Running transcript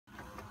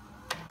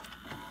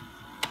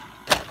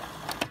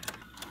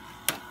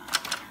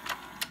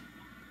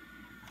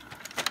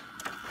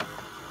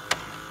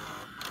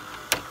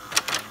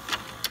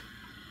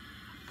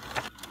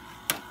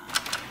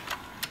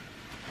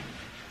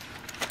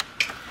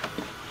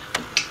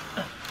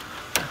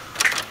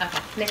Okay,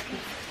 next piece.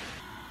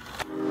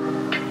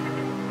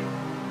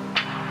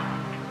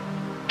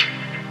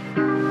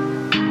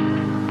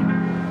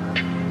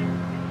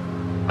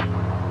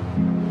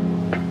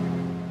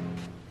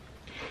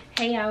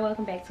 Hey y'all,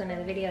 welcome back to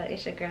another video.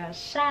 It's your girl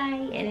Shy,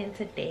 and in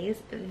today's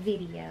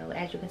video,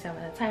 as you can tell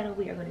by the title,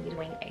 we are going to be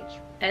doing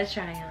a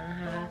try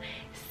on.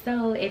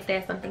 So if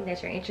that's something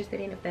that you're interested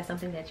in, if that's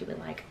something that you would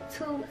like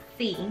to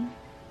see,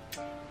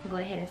 go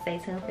ahead and stay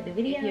tuned for the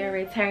video. If you're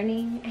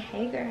returning,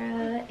 hey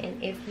girl,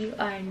 and if you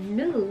are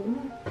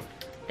new,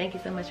 thank you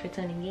so much for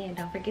tuning in.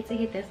 Don't forget to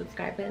hit that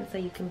subscribe button so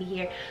you can be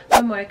here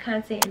for more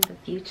content in the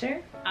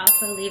future.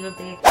 Also leave a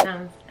big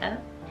thumbs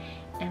up,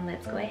 and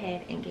let's go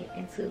ahead and get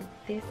into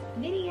this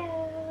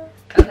video.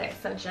 Okay,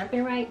 so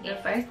jumping right in, the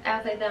first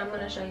outfit that I'm going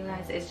to show you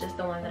guys is just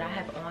the one that I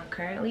have on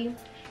currently.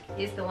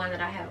 It's the one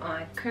that I have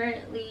on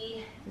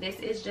currently. This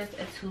is just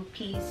a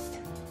two-piece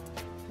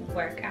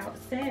workout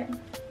set.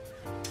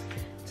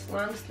 It's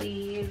long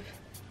sleeve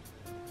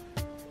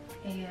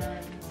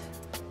and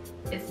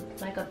it's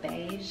like a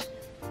beige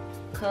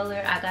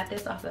color. I got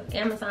this off of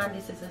Amazon.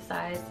 This is a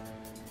size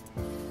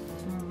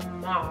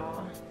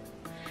small.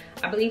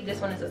 I believe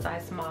this one is a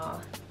size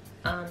small.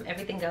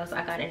 Everything else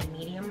I got in a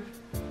medium.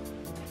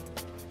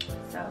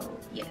 So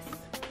yes,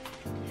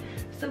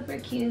 super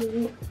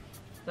cute,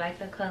 like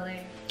the color.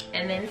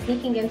 And then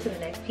sneaking into the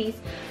next piece,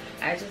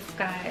 I just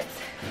got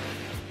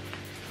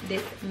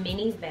this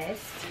mini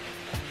vest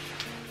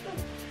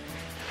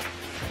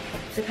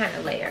to kind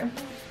of layer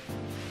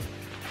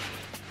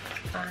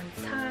on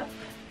top.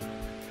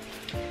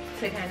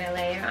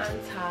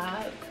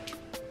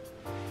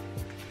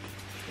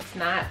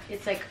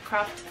 It's like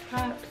cropped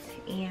tops,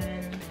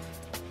 and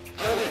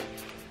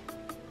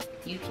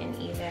you can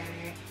either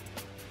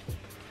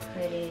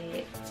put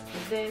it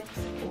zipped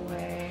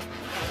or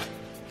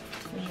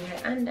leave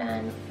it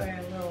undone for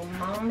a little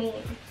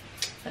moment.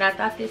 But I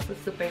thought this was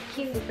super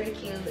cute,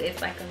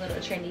 It's like a little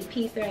trendy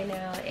piece right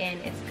now, and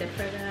it's good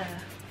for the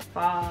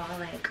fall,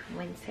 like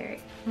winter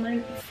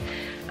months.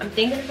 I'm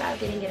thinking about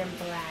getting it in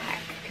black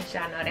because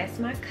y'all know that's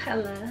my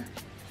color.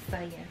 So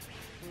yeah,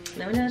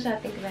 let me know what y'all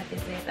think about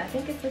this vest. I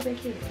think it's super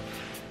cute.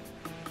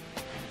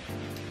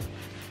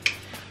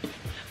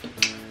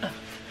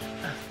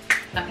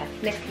 Okay,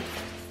 next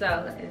piece.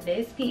 So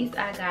this piece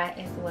I got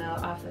as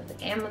well off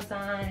of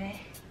Amazon,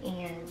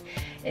 and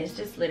it's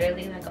just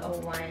literally like a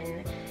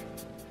one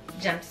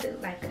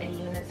jumpsuit, like a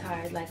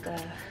unitard, like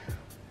a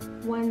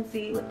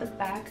onesie with the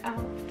back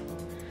out,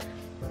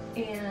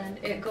 and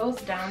it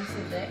goes down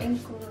to the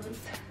ankles,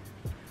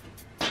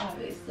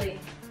 obviously,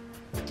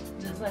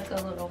 just like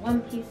a little one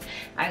piece.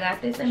 I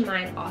got this in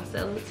mind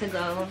also to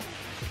go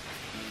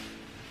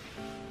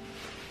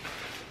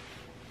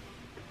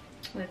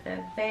with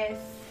a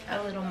vest,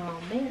 a little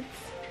moment.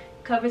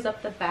 Covers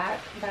up the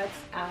back, that's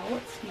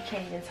out, you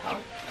can't even tell.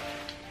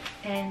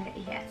 And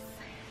yes,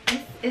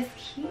 this is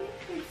cute.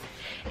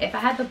 If I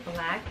had the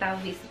black, that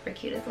would be super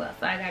cute as well.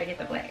 So I gotta get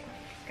the black.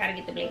 Gotta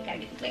get the black.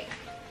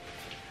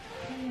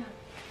 Yeah.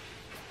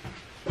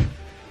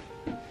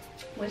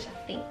 What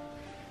y'all think?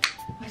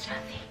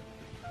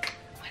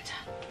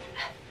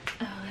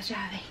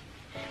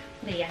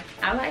 But yeah,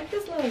 I like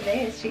this little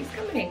vest. She's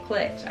coming in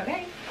clutch,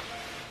 okay?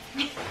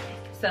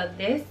 So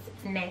this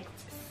next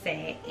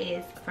set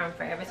is from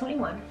Forever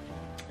 21.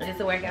 It's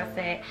a workout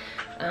set.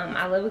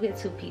 I love a good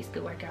two-piece,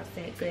 good workout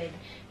set. Good,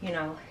 you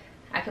know,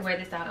 I can wear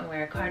this out and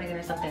wear a cardigan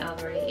or something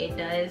over it. It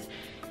does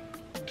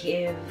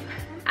give,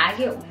 I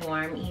get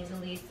warm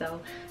easily,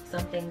 so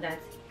something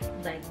that's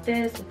like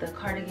this with a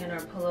cardigan or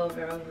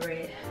pullover over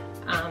it.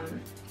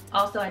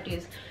 Also, I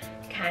do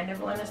kind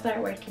of want to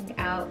start working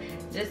out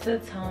just to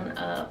tone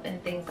up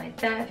and things like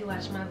that. If you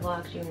watch my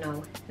vlogs, you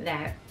know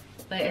that.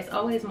 But it's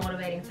always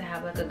motivating to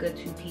have like a good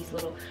two-piece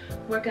little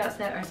workout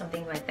set or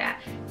something like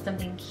that.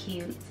 Something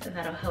cute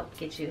that'll help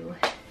get you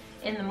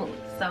in the mood.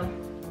 So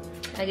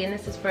again,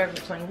 this is Forever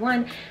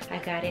 21. I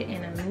got it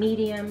in a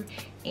medium,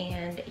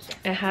 and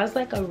it has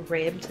like a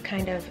ribbed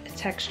kind of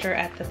texture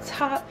at the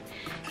top,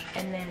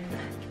 and then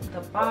the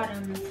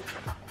bottoms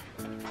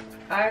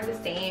are the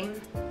same.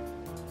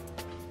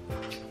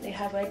 They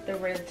have like the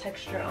ribbed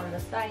texture on the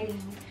siding.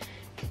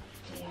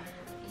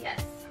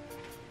 Yes.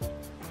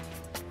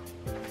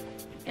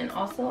 And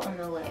also on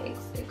the legs,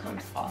 it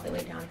comes all the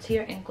way down to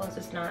your ankles.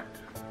 It's not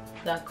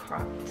the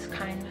cropped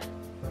kind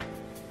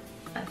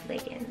of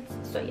leggings.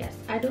 So yes,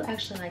 I do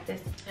actually like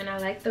this, and I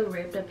like the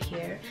ribbed up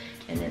here,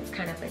 and it's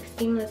kind of like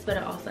seamless, but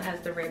it also has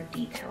the ribbed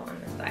detail on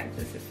the sides.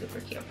 This is super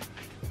cute.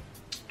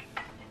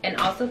 And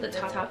also the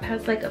top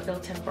has like a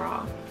built-in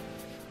bra,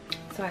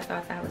 so I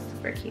thought that was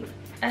super cute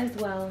as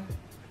well.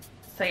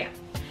 So yeah,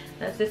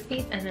 that's this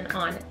piece, and then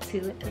on to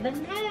the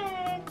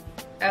next.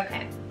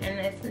 Okay, and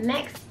this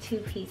next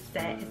two-piece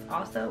set is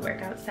also a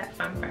workout set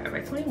from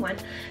Forever 21.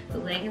 The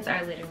leggings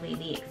are literally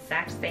the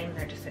exact same,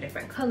 they're just a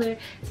different color.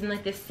 It's in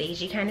like this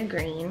sagey kind of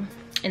green,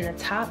 and the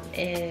top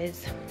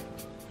is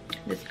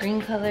this green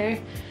color,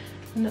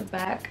 and the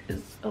back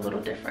is a little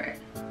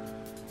different.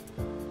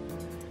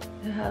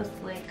 It has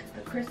like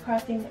the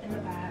crisscrossing in the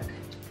back,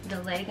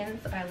 The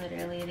leggings are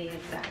literally the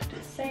exact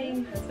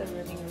same. Has the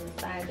ribbing on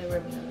the side, the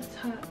ribbing on the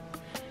top,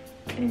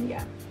 and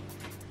yeah.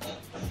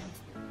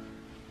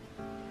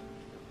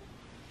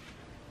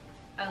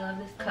 I love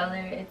this color.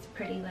 It's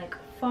pretty like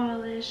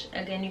fallish.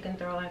 Again, you can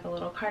throw like a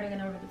little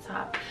cardigan over the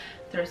top,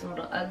 throw some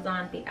little Uggs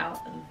on, be out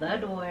the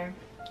door.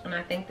 And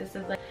I think this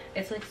is like,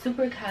 it's like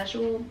super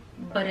casual,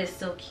 but it's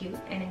still cute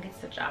and it gets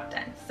the job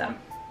done. So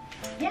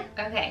yeah.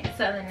 Okay,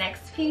 so the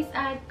next piece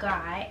I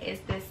got is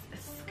this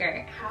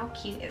skirt. How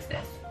cute is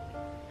this?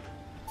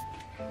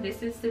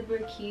 This is super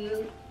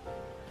cute.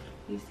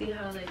 You see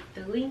how like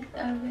the length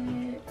of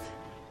it,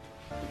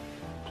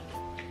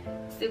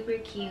 super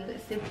cute,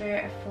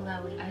 super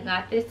flowy. I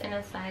got this in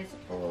a size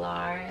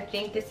large. I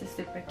think this is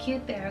super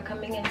cute. They are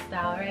coming in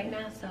style right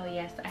now, so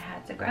yes, I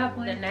had to grab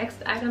one. The next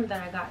item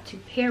that I got to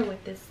pair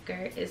with this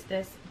skirt is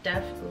this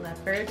Dove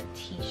leopard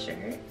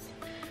t-shirt.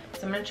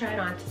 So I'm gonna try it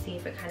on to see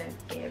if it kind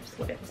of gives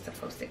what it was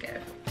supposed to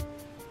give.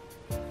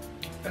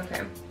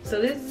 Okay,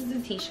 so this is the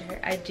t-shirt.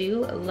 I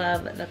do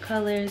love the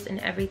colors and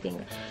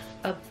everything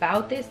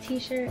about this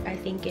t-shirt. I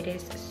think it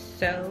is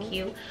so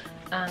cute.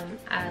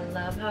 I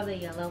love how the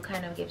yellow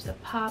kind of gives a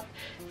pop.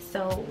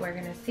 So we're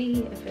gonna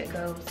see if it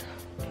goes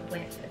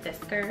with the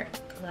skirt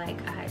like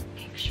I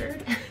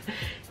pictured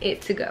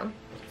it to go.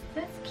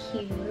 That's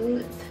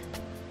cute.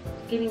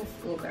 Giving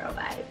schoolgirl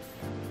vibes.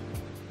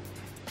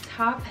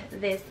 Top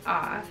this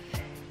off,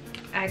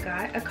 I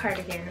got a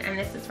cardigan, and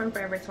this is from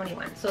Forever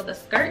 21. So the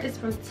skirt is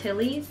from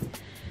Tilly's,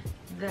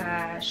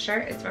 the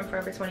shirt is from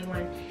Forever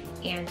 21,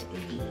 and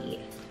the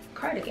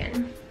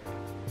cardigan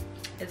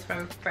is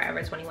from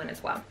Forever 21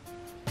 as well.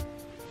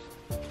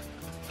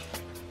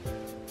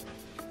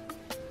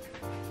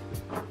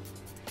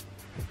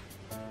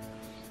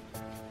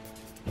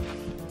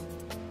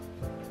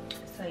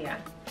 So yeah,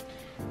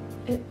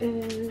 it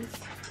is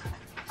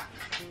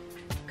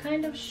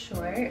kind of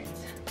short,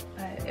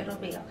 but it'll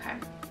be okay.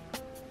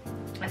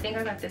 I think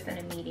I got this in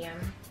a medium.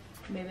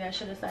 Maybe I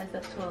should have sized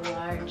up to a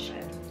large.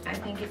 I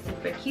think it's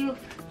super cute.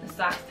 The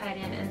socks tied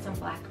in and some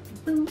black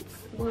boots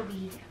will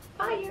be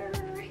fire.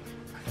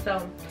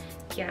 So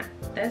yeah,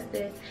 that's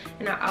this.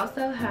 And I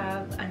also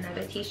have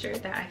another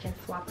t-shirt that I can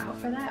swap out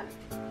for that.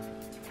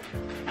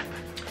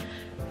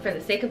 For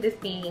the sake of this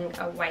being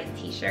a white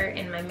t-shirt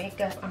and my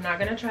makeup, I'm not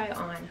gonna try it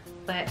on,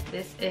 but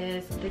this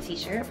is the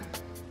t-shirt.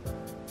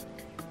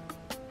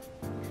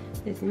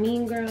 It's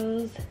Mean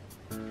Girls.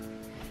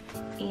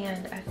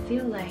 And I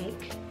feel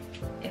like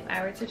if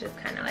I were to just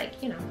kind of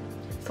like, you know,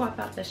 swap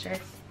out the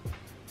shirts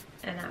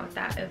and out with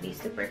that, it would be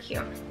super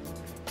cute.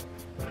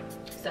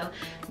 So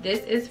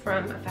this is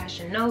from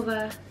Fashion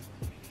Nova.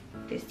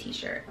 This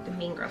t-shirt, the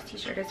Mean Girls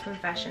t-shirt, is from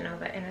Fashion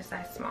Nova in a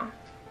size small.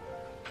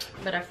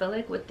 But I feel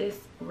like with this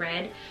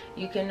red,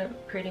 you can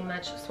pretty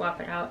much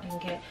swap it out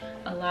and get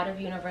a lot of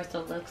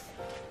universal looks.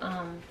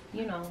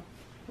 You know,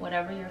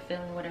 whatever you're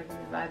feeling, whatever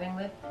you're vibing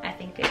with, I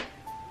think it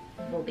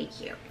will be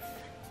cute.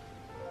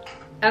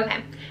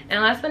 Okay,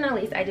 and last but not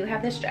least, I do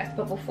have this dress,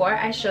 but before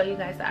I show you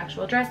guys the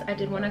actual dress, I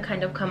did want to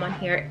kind of come on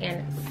here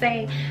and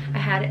say I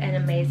had an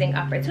amazing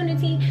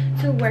opportunity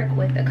to work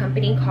with a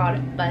company called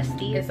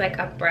𝐵𝑢𝑠𝑡𝑦. It's like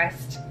a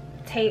breast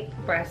tape,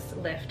 breast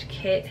lift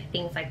kit,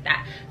 things like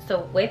that.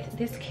 So with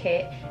this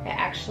kit, it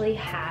actually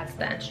has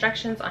the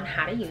instructions on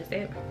how to use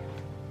it.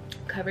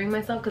 Covering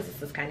myself because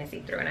this is kind of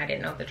see-through and I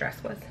didn't know the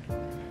dress was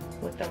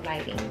with the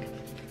lighting.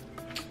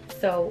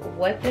 So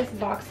what this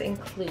box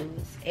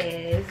includes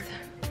is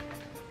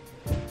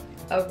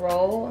a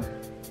roll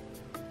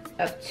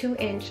of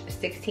 2-inch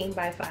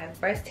 16x5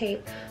 breast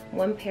tape,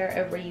 1 pair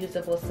of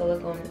reusable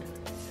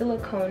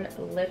silicone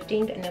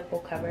lifting nipple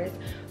covers,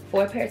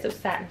 4 pairs of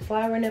satin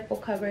flower nipple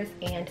covers,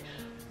 and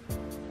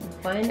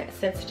 1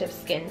 sensitive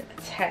skin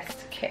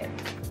test kit.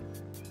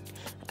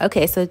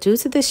 Okay, so due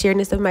to the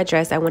sheerness of my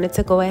dress, I wanted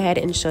to go ahead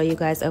and show you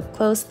guys up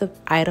close the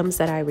items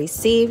that I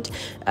received.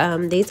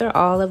 These are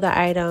all of the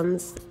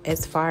items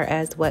as far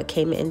as what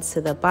came into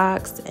the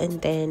box,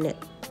 and then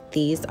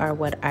these are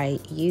what I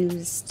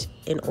used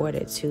in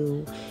order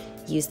to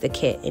use the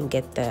kit and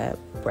get the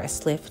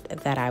breast lift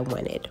that I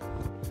wanted.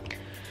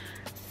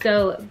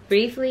 So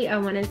briefly, I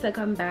wanted to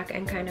come back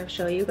and kind of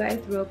show you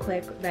guys real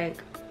quick,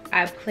 like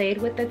I played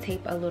with the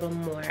tape a little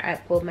more. I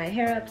pulled my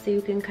hair up so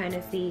you can kind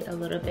of see a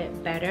little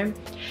bit better.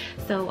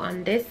 So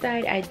on this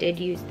side, I did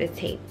use the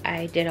tape.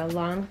 I did a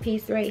long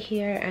piece right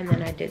here, and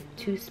then I did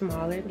 2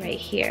 smaller right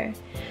here.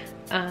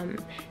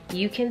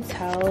 You can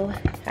tell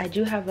I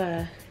do have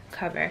a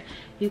cover.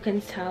 You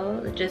can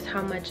tell just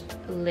how much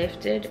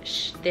lifted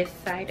this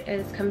side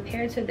is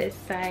compared to this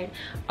side.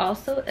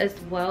 Also, as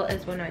well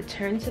as when I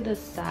turn to the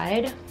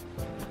side,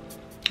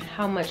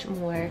 how much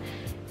more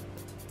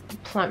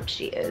plump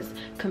she is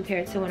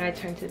compared to when I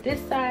turn to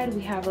this side.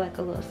 We have like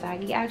a little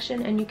saggy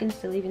action, and you can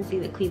still even see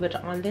the cleavage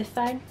on this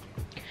side.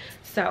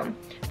 So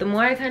the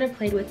more I kind of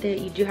played with it,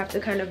 you do have to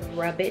kind of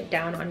rub it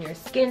down on your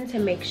skin to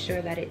make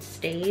sure that it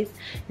stays.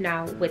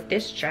 Now with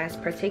this dress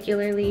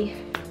particularly,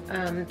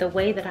 the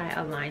way that I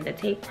align the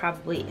tape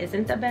probably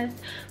isn't the best,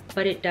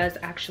 but it does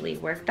actually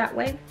work that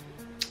way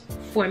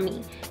for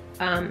me.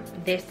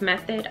 This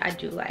method I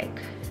do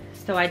like.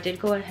 So I did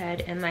go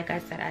ahead and, like I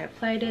said, I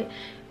applied it.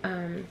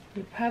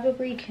 You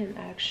probably can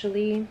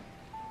actually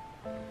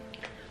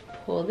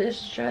pull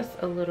this dress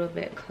a little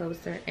bit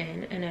closer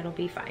in and it'll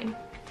be fine.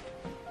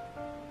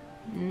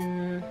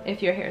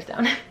 If your hair's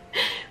down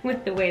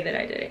with the way that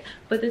I did it.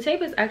 But the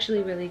tape is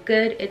actually really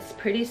good. It's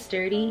pretty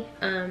sturdy.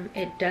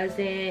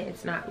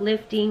 It's not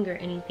lifting or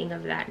anything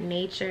of that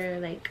nature.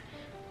 Like,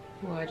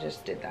 well, I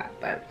just did that,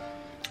 but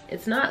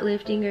it's not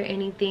lifting or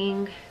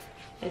anything.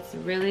 It's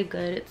really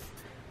good. It's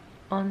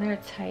on there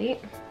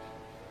tight.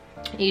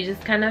 You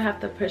just kind of have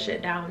to push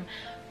it down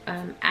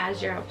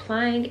as you're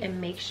applying,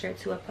 and make sure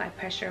to apply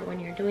pressure when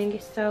you're doing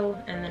it, so,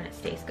 and then it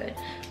stays good.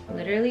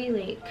 Literally,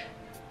 like,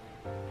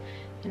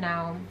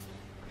 now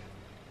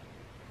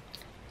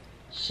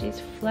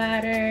she's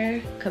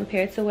flatter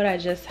compared to what I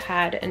just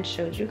had and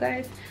showed you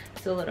guys.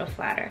 It's a little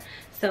flatter.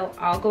 So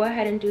I'll go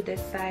ahead and do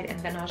this side, and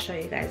then I'll show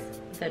you guys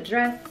the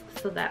dress,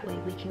 so that way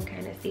we can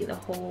kind of see the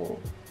whole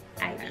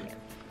idea.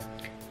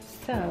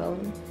 So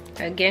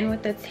again,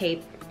 with the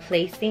tape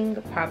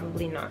placing,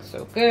 probably not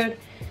so good,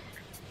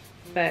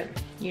 but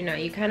you know,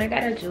 you kind of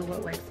got to do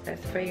what works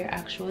best for your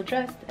actual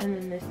dress. And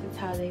then this is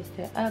how they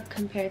sit up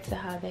compared to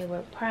how they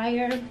were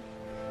prior.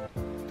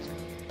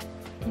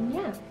 And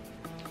yeah,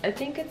 I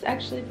think it's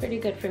actually pretty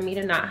good for me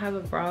to not have a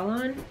bra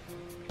on.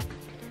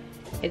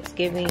 It's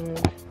giving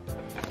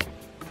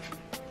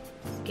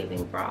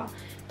bra.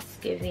 It's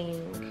giving,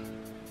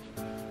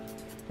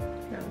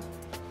 no.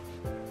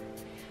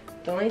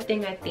 The only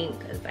thing I think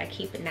is I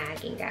keep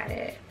nagging at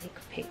it,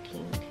 like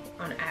picking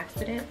on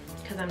accident,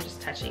 because I'm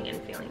just touching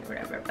and feeling or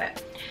whatever.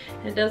 But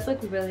it does look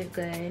really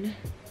good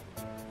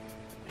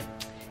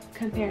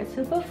compared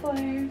to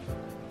before.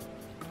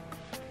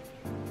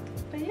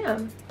 But yeah,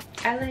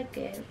 I like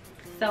it.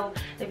 So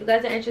if you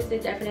guys are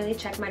interested, definitely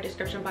check my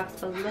description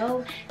box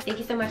below. Thank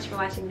you so much for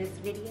watching this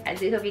video. I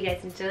do hope you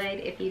guys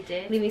enjoyed. If you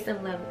did, leave me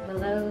some love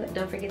below.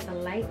 Don't forget to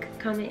like,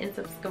 comment, and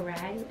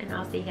subscribe, and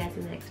I'll see you guys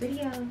in the next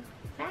video.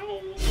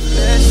 Bye.